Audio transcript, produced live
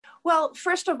Well,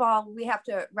 first of all, we have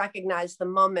to recognize the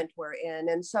moment we're in.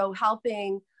 And so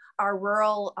helping our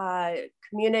rural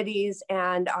communities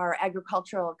and our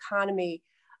agricultural economy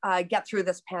get through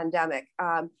this pandemic,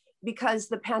 because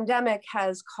the pandemic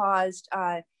has caused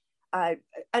uh,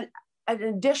 an, an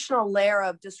additional layer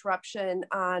of disruption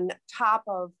on top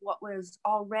of what was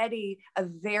already a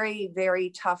very, very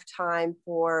tough time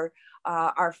for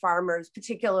our farmers,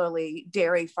 particularly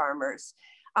dairy farmers.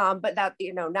 But that,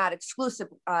 not exclusive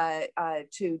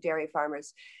to dairy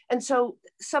farmers. And so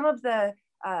some of the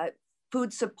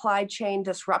food supply chain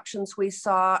disruptions we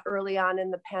saw early on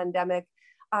in the pandemic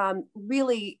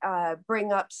really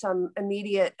bring up some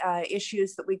immediate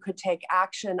issues that we could take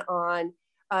action on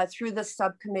through the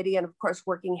subcommittee, and of course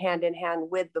working hand in hand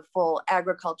with the full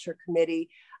agriculture committee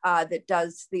that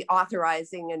does the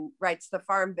authorizing and writes the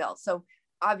farm bill. So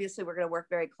obviously we're going to work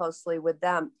very closely with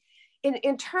them.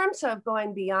 In terms of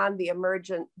going beyond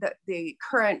the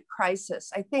current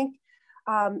crisis, I think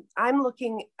I'm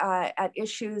looking at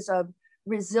issues of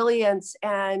resilience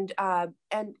and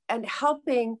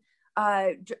helping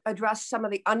address some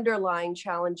of the underlying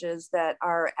challenges that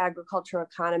our agricultural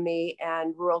economy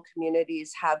and rural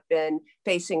communities have been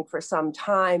facing for some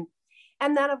time.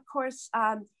 And then, of course,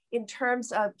 in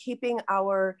terms of keeping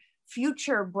our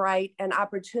future bright and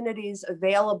opportunities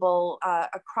available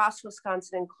across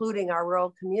Wisconsin, including our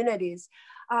rural communities.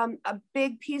 A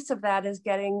big piece of that is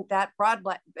getting that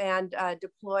broadband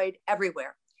deployed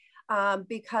everywhere,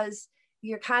 because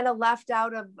you're kind of left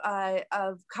out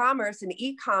of commerce and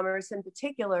e-commerce in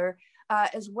particular,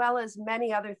 as well as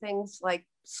many other things like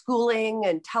schooling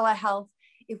and telehealth,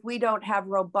 if we don't have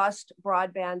robust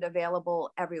broadband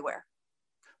available everywhere.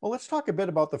 Well, let's talk a bit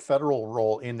about the federal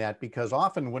role in that, because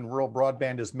often when rural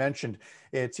broadband is mentioned,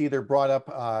 it's either brought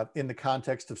up in the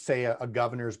context of, say, a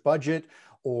governor's budget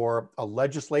or a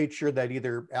legislature that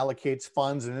either allocates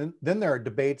funds. And then there are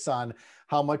debates on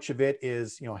how much of it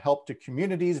is, help to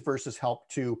communities versus help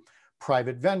to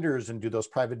private vendors. And do those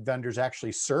private vendors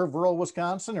actually serve rural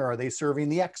Wisconsin, or are they serving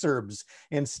the exurbs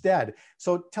instead?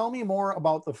 So tell me more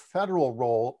about the federal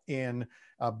role in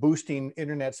boosting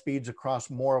internet speeds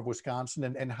across more of Wisconsin,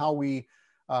 and how we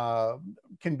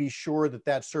can be sure that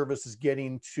that service is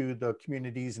getting to the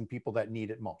communities and people that need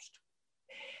it most.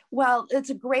 Well, it's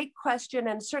a great question,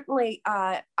 and certainly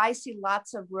I see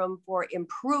lots of room for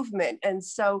improvement. And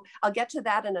so I'll get to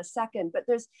that in a second, but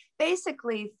there's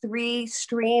basically three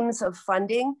streams of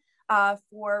funding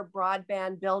for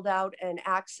broadband build out and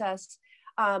access.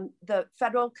 The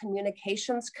Federal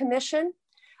Communications Commission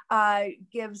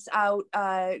gives out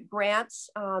grants.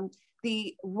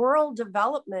 The Rural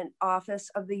Development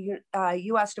Office of the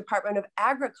U.S. Department of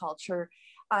Agriculture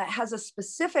has a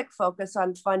specific focus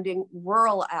on funding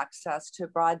rural access to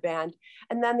broadband.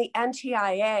 And then the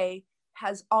NTIA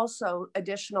has also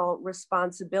additional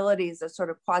responsibilities, a sort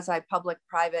of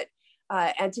quasi-public-private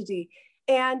entity.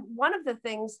 And one of the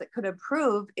things that could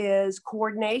improve is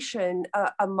coordination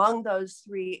among those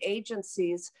three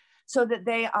agencies, so that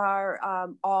they are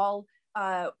all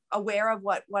aware of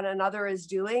what one another is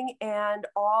doing and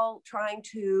all trying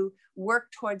to work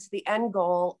towards the end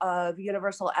goal of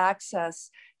universal access,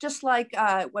 just like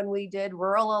when we did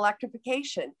rural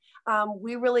electrification.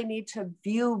 We really need to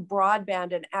view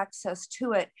broadband and access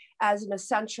to it as an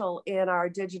essential in our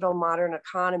digital modern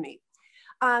economy.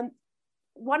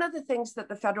 One of the things that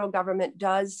the federal government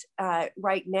does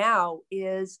right now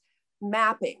is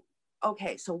mapping.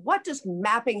 Okay, so what does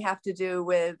mapping have to do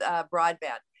with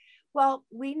broadband? Well,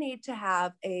 we need to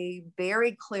have a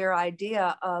very clear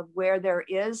idea of where there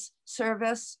is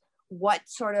service, what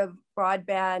sort of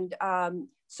broadband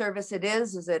service it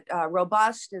is. Is it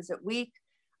robust? Is it weak?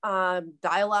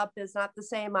 Dial-up is not the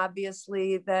same,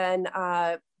 obviously, than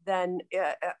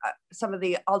some of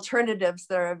the alternatives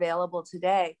that are available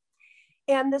today.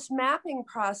 And this mapping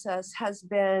process has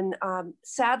been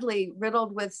sadly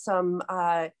riddled with some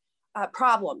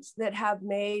problems that have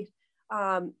made,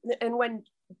 and when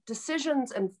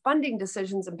decisions and funding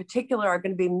decisions in particular are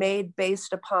going to be made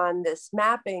based upon this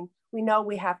mapping, we know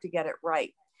we have to get it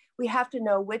right. We have to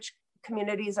know which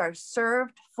communities are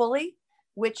served fully,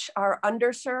 which are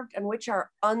underserved, and which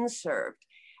are unserved.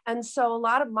 And so a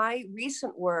lot of my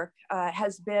recent work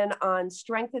has been on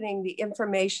strengthening the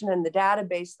information and the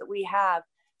database that we have,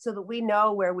 so that we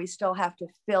know where we still have to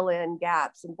fill in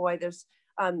gaps. And boy, there's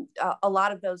a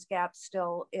lot of those gaps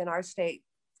still in our state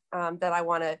that I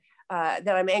want to,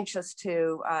 that I'm anxious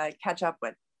to catch up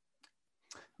with.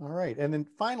 All right. And then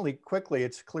finally, quickly,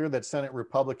 it's clear that Senate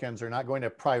Republicans are not going to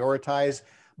prioritize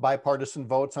bipartisan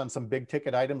votes on some big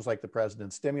ticket items like the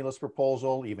president's stimulus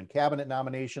proposal, even cabinet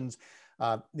nominations.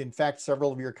 In fact,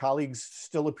 several of your colleagues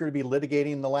still appear to be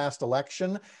litigating the last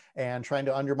election and trying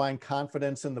to undermine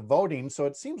confidence in the voting. So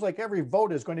it seems like every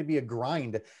vote is going to be a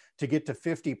grind to get to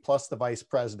 50 plus the vice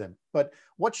president. But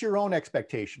what's your own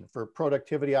expectation for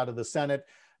productivity out of the Senate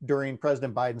during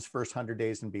President Biden's first 100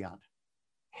 days and beyond?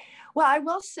 Well, I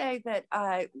will say that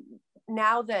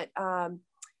now that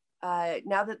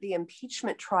the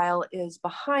impeachment trial is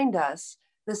behind us,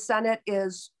 the Senate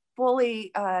is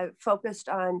fully focused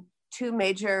on two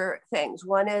major things.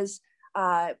 One is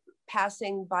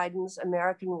passing Biden's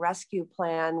American Rescue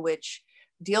Plan, which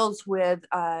deals with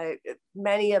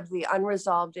many of the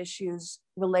unresolved issues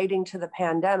relating to the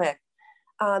pandemic,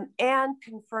 and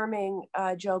confirming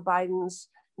Joe Biden's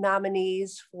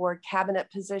nominees for cabinet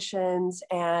positions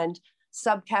and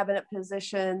sub-cabinet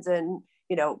positions. And,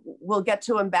 you know, we'll get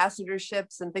to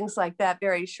ambassadorships and things like that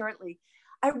very shortly.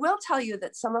 I will tell you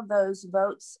that some of those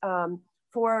votes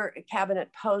for cabinet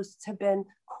posts have been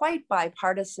quite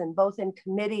bipartisan, both in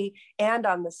committee and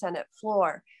on the Senate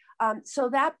floor. So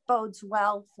that bodes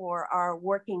well for our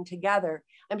working together.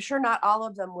 I'm sure not all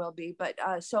of them will be, but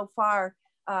so far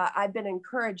I've been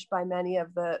encouraged by many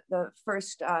of the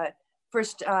first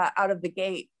out of the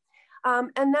gate.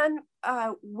 And then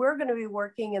we're going to be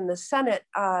working in the Senate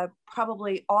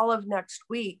probably all of next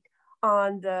week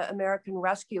on the American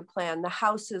Rescue Plan. The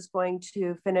House is going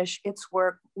to finish its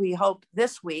work, we hope,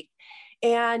 this week.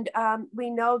 And we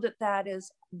know that that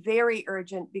is very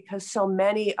urgent because so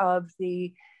many of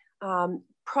the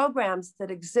programs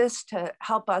that exist to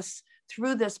help us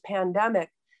through this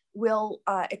pandemic will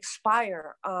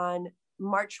expire on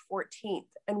March 14th.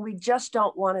 And we just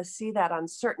don't want to see that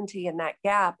uncertainty and that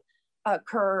gap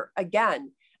occur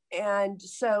again. And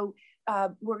so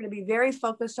we're going to be very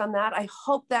focused on that. I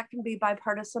hope that can be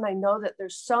bipartisan. I know that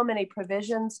there's so many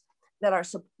provisions that are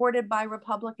supported by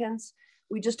Republicans.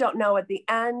 We just don't know at the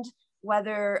end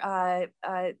whether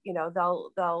you know,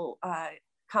 they'll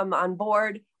come on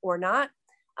board or not.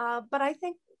 But I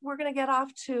think we're going to get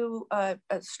off to a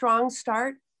strong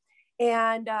start,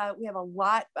 and we have a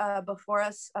lot before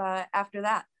us after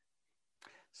that.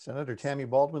 Senator Tammy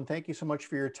Baldwin, thank you so much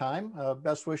for your time.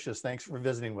 Best wishes. Thanks for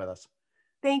visiting with us.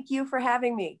 Thank you for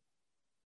having me.